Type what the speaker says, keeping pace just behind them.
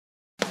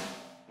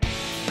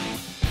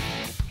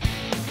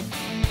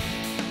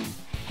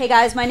Hey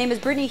guys, my name is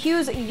Brittany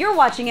Hughes, you're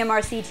watching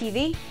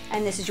MRCTV,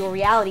 and this is your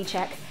reality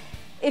check.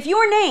 If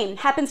your name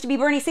happens to be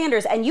Bernie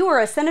Sanders and you are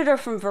a senator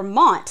from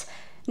Vermont,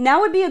 now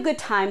would be a good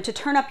time to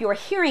turn up your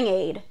hearing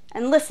aid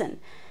and listen.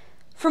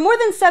 For more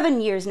than 7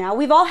 years now,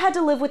 we've all had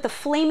to live with the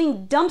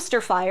flaming dumpster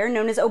fire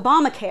known as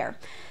Obamacare,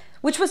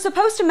 which was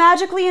supposed to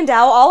magically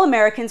endow all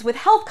Americans with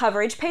health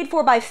coverage paid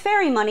for by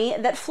fairy money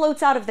that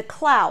floats out of the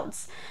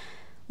clouds.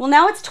 Well,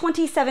 now it's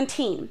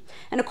 2017,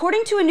 and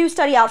according to a new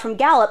study out from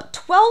Gallup,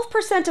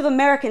 12% of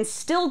Americans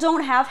still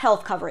don't have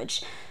health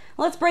coverage.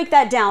 Let's break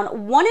that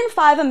down. 1 in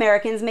 5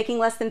 Americans making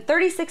less than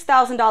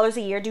 $36,000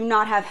 a year do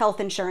not have health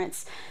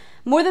insurance.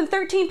 More than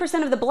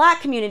 13% of the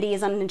Black community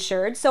is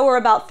uninsured, so are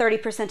about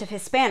 30% of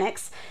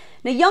Hispanics.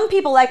 Now, young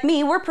people like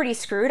me, we're pretty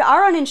screwed.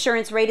 Our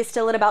uninsurance rate is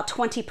still at about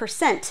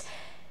 20%.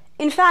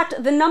 In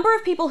fact, the number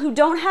of people who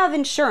don't have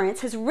insurance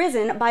has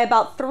risen by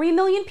about 3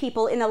 million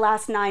people in the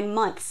last 9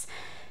 months.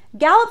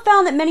 Gallup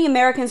found that many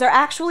Americans are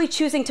actually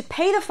choosing to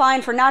pay the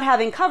fine for not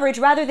having coverage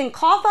rather than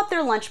cough up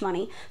their lunch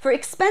money for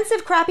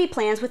expensive, crappy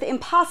plans with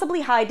impossibly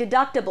high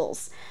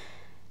deductibles.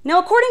 Now,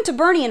 according to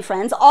Bernie and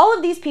friends, all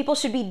of these people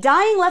should be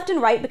dying left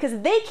and right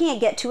because they can't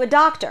get to a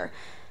doctor.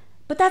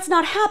 But that's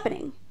not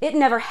happening. It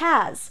never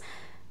has.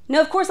 Now,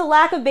 of course, a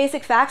lack of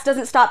basic facts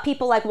doesn't stop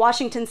people like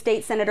Washington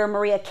State Senator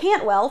Maria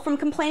Cantwell from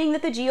complaining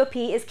that the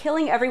GOP is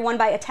killing everyone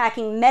by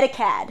attacking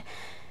Medicare.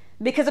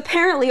 Because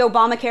apparently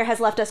Obamacare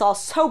has left us all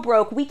so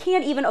broke, we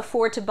can't even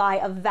afford to buy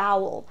a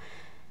vowel.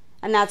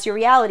 And that's your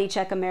reality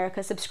check,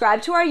 America.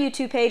 Subscribe to our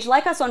YouTube page,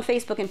 like us on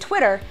Facebook and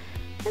Twitter,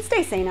 and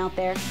stay sane out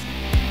there.